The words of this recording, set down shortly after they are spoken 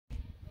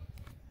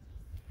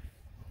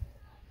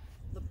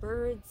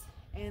birds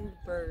and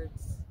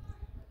birds.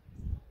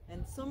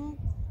 And some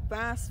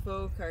fast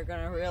folk are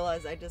gonna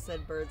realize I just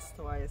said birds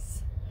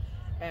twice.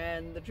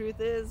 And the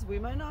truth is, we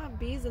might not have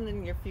bees in the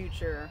near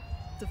future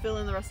to fill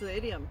in the rest of the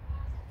idiom.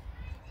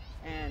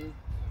 And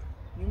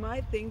you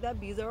might think that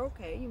bees are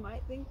okay, you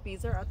might think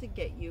bees are out to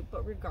get you,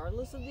 but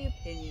regardless of the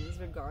opinions,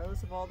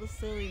 regardless of all the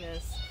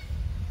silliness,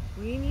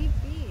 we need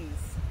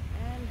bees.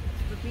 And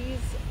the bees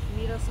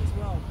need us as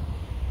well.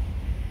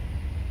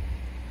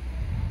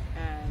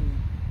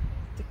 And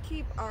to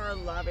keep our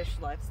lavish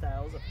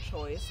lifestyles of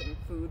choice and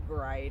food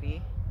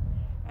variety,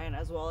 and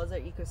as well as our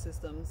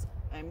ecosystems,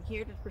 I'm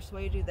here to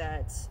persuade you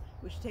that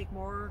we should take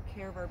more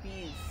care of our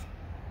bees.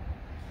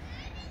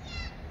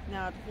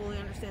 Now, to fully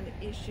understand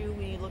the issue,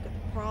 we need to look at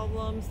the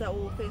problems that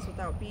we'll face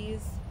without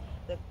bees,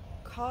 the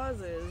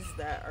causes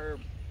that are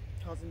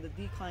causing the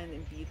decline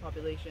in bee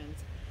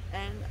populations,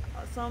 and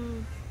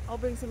I'll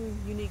bring some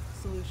unique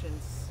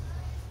solutions.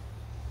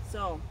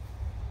 So,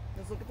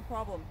 let's look at the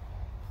problem.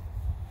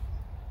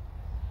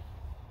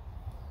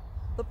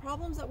 The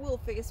problems that we'll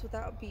face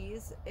without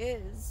bees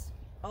is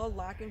a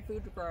lack in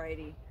food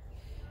variety.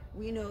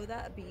 We know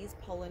that bees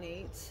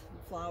pollinate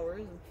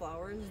flowers and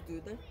flowers do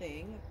their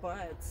thing,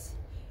 but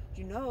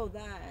do you know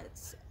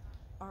that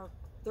our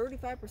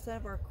 35%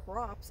 of our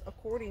crops,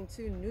 according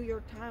to New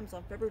York Times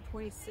on February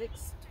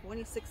 26,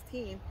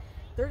 2016,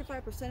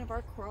 35% of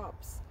our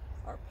crops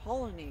are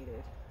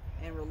pollinated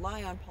and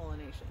rely on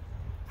pollination.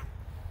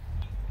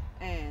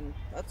 And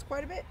that's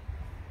quite a bit.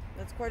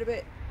 That's quite a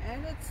bit.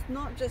 And it's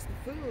not just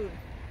the food,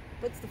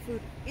 but it's the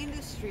food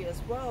industry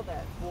as well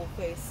that will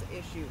face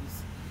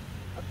issues.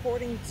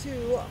 According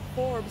to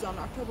Forbes on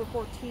October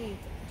 14th,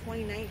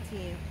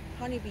 2019,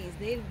 honeybees,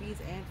 native bees,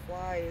 and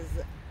flies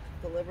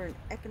deliver an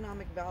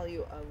economic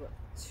value of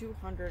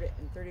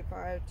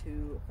 $235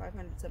 to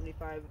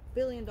 $575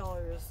 billion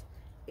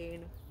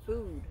in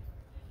food.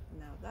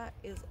 Now that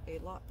is a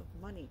lot of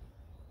money.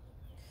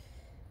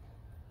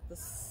 The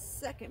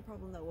second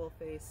problem that we'll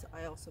face,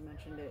 I also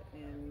mentioned it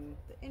in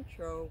the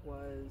intro,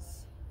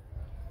 was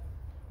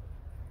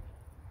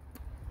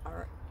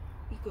our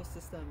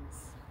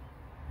ecosystems.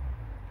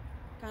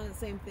 Kind of the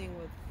same thing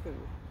with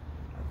food.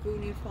 Our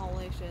food needs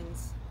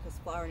pollinations because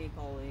flower need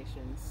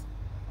pollinations.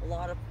 A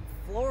lot of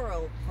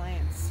floral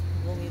plants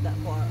will need that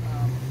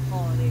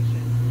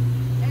pollination.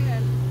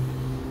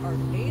 And our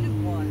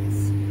native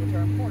ones, which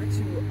are important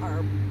to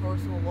our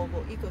personal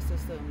local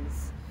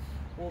ecosystems,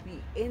 will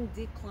be in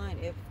decline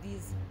if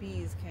these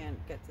bees can't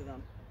get to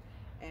them.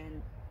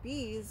 And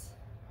bees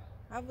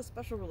have a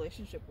special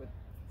relationship with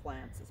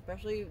plants,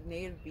 especially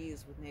native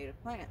bees with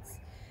native plants.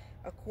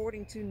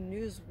 According to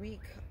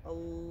Newsweek,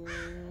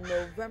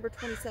 November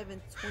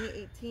 27,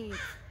 2018,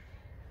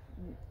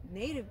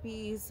 native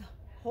bees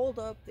hold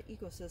up the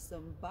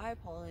ecosystem by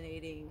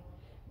pollinating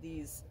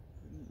these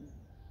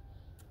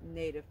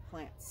native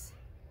plants.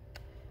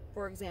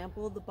 For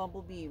example, the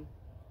bumblebee.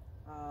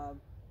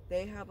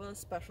 They have a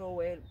special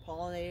way of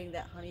pollinating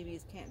that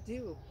honeybees can't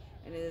do,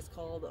 and it is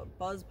called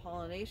buzz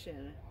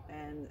pollination,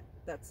 and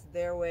that's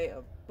their way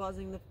of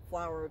buzzing the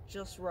flower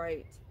just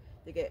right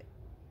to get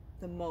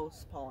the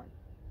most pollen.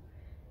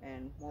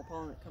 And more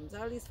pollen that comes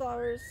out of these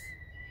flowers,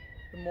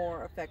 the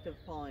more effective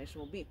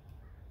pollination will be.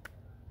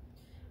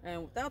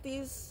 And without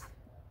this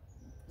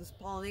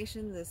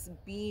pollination, this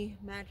bee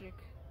magic,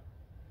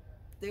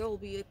 there will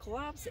be a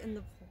collapse in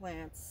the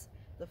plants,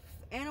 the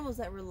animals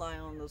that rely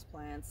on those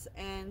plants,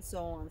 and so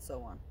on and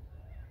so on.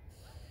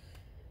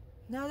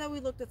 Now that we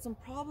looked at some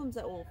problems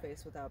that we'll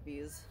face without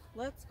bees,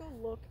 let's go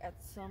look at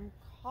some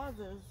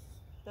causes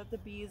that the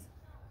bees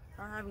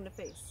are having to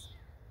face.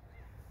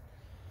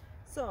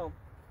 So,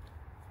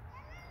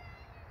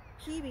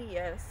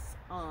 PBS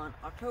on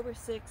October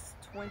 6,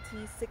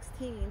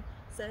 2016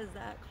 says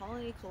that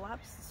colony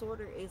collapse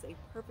disorder is a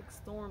perfect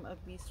storm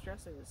of bee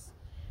stressors.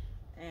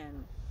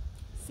 And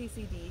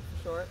CCD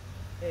for short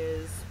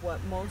is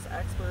what most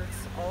experts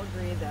all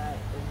agree that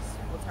is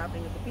what's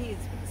happening with the bees,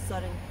 with the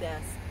sudden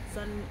deaths,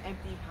 sudden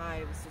empty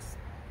hives, just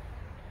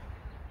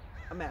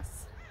a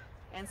mess.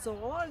 And so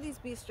a lot of these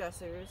bee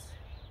stressors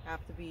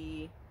have to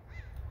be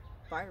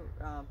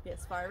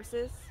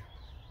viruses,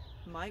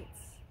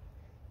 mites,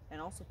 and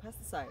also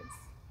pesticides.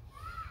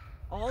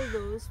 All of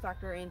those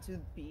factor into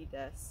bee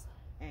deaths,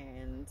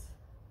 and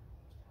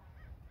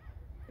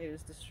it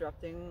is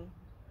disrupting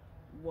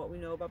what we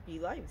know about bee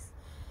lives.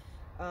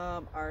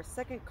 Our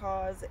second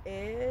cause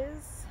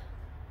is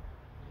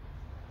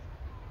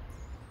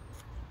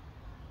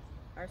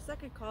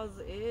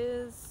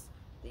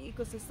the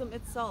ecosystem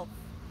itself,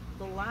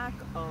 the lack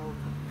of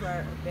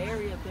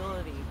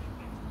variability.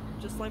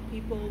 Just like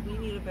people, we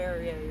need a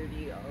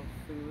variety of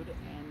food,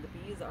 and the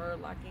bees are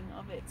lacking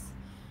of it.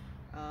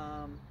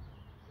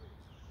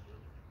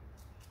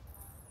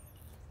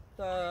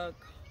 The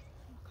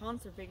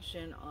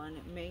conservation on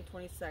May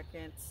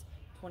 22nd,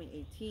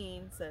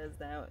 2018 says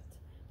that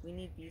we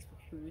need bees for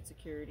food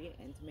security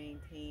and to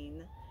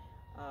maintain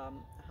a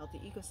healthy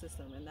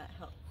ecosystem, and that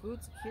food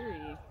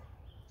security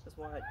is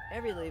what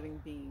every living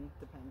being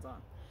depends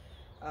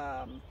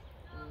on.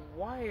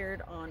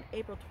 Wired on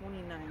April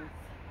 29th,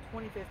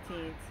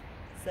 2015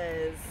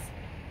 says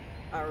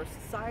our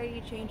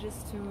society changes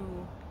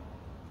to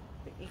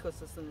the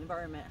ecosystem, the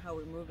environment, how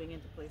we're moving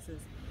into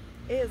places,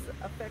 is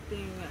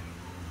affecting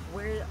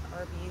where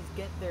our bees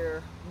get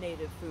their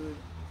native food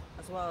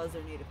as well as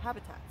their native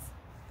habitats.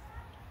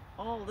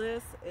 All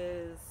this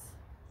is,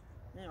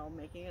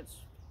 making it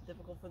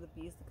difficult for the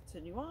bees to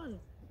continue on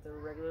with their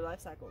regular life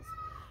cycles.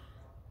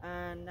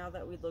 And now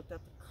that we looked at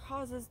the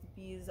causes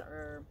the bees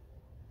are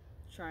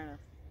trying to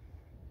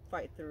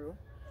fight through,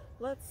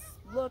 let's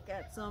look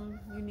at some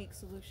unique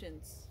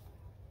solutions.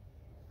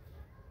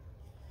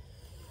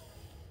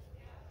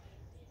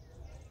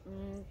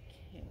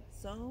 Okay,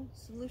 so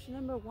solution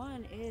number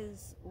one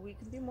is we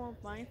can be more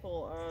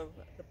mindful of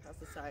the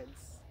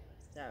pesticides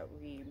that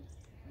we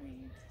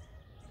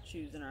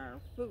choose in our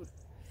food.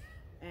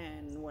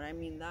 And when I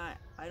mean that,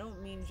 I don't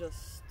mean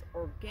just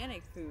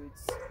organic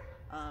foods.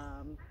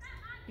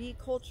 Bee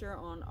Culture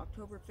on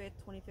October 5th,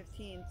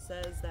 2015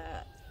 says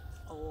that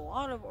a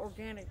lot of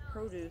organic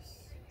produce,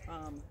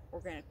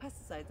 organic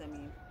pesticides,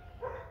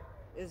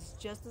 is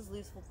just as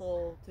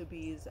lethal to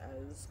bees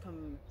as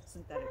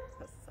synthetic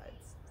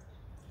pesticides.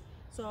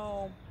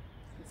 So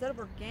instead of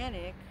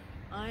organic,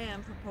 I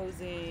am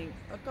proposing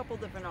a couple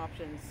different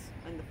options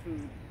in the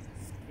food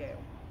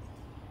scale.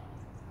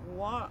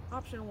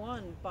 Option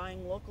one,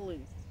 buying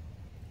locally.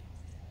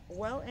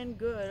 Well and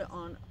Good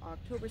on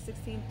October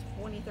 16,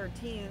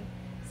 2013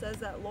 says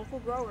that local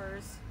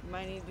growers, you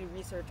might need to do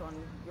research on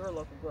your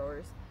local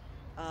growers,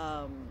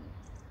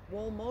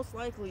 will most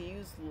likely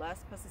use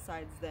less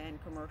pesticides than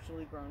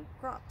commercially grown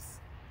crops.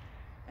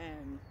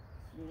 And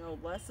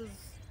less is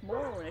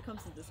more when it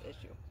comes to this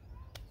issue.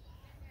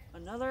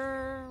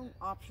 Another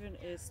option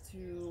is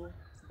to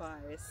buy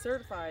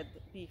certified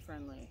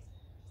bee-friendly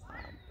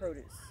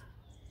produce.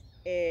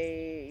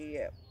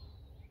 A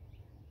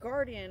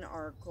Guardian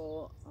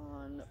article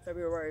on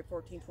February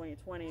 14,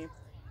 2020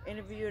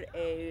 interviewed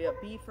a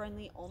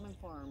bee-friendly almond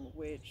farm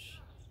which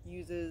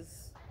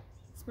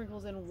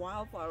sprinkles in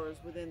wildflowers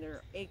within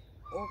their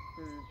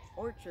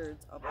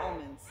orchards of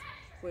almonds,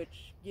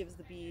 which gives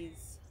the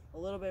bees a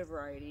little bit of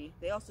variety.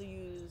 They also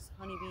use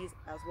honeybees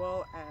as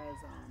well as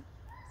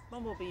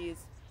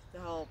bumblebees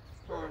to help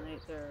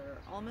pollinate their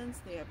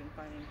almonds. They have been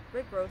finding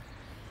great growth.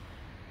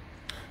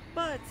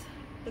 But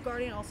the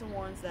Guardian also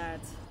warns that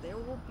there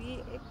will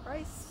be a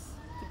price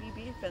to be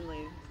bee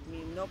friendly.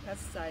 No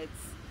pesticides.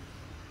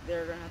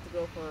 They're going to have to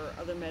go for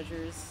other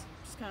measures.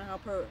 Just kind of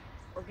how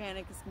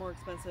organic is more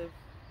expensive,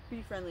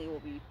 bee friendly will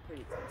be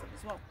pretty expensive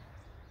as well.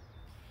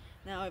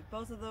 Now, if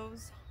both of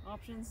those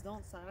options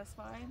don't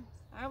satisfy,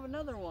 I have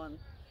another one,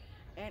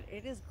 and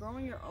it is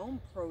growing your own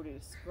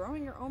produce.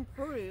 Growing your own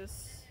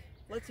produce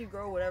lets you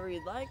grow whatever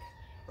you'd like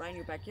right in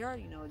your backyard.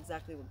 You know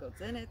exactly what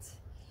goes in it.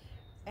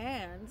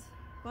 And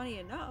funny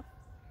enough,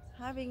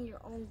 having your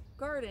own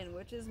garden,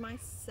 which is my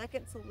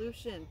second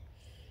solution.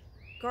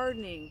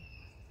 Gardening,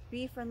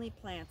 bee-friendly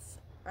plants,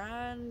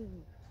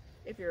 and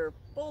if you're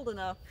bold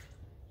enough,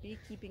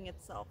 beekeeping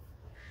itself.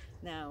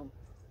 Now,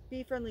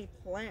 bee-friendly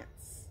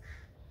plants,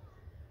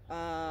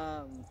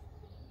 there's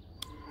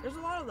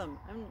a lot of them,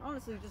 and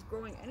honestly just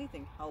growing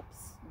anything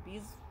helps.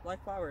 Bees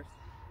like flowers,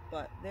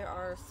 but there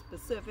are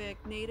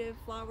specific native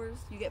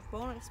flowers. You get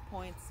bonus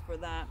points for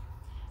that.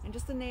 And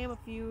just to name a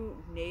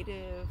few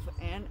native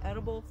and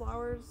edible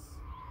flowers,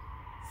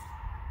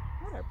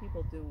 what are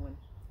people doing?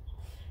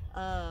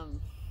 I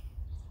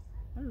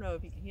don't know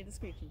if you can hear the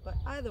screeching, but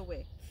either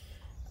way,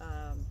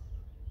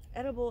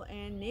 edible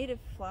and native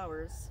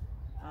flowers,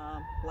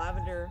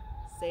 lavender,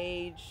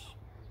 sage,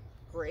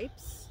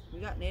 grapes.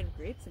 We got native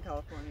grapes in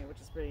California, which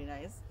is pretty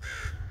nice.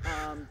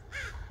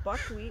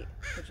 Buckwheat,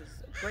 which is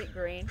a great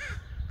grain.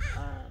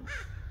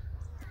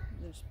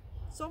 There's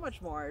so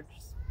much more. I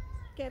just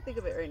can't think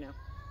of it right now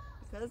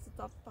because it's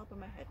off the top of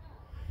my head.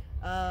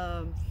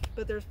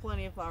 But there's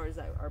plenty of flowers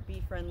that are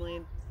bee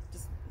friendly,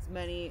 just as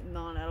many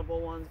non-edible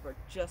ones, but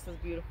just as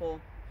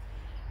beautiful,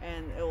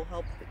 and it will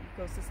help the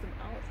ecosystem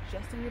out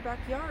just in your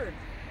backyard.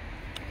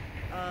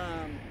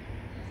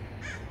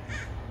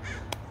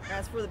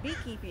 As for the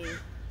beekeeping,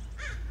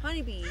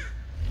 honeybee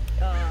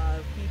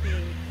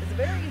keeping is a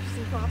very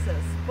interesting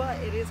process, but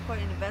it is quite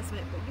an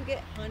investment. But you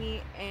get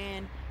honey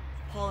and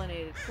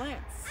pollinated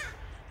plants.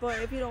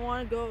 But if you don't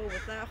want to go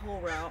with that whole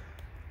route,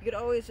 you could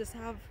always just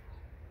have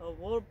a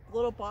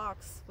little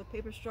box with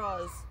paper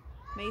straws.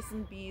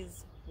 Mason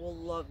bees will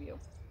love you,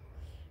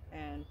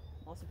 and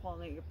also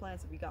pollinate your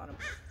plants if you got them.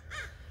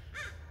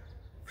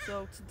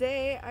 So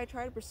today I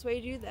try to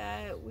persuade you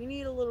that we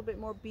need a little bit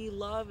more bee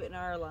love in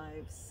our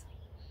lives.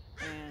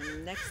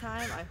 And next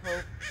time, I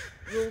hope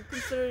you'll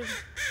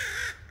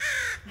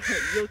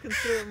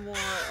consider more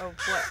of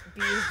what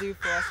bees do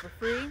for us for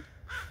free,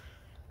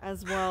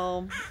 as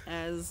well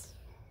as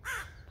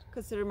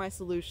consider my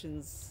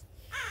solutions.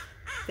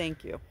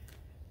 Thank you.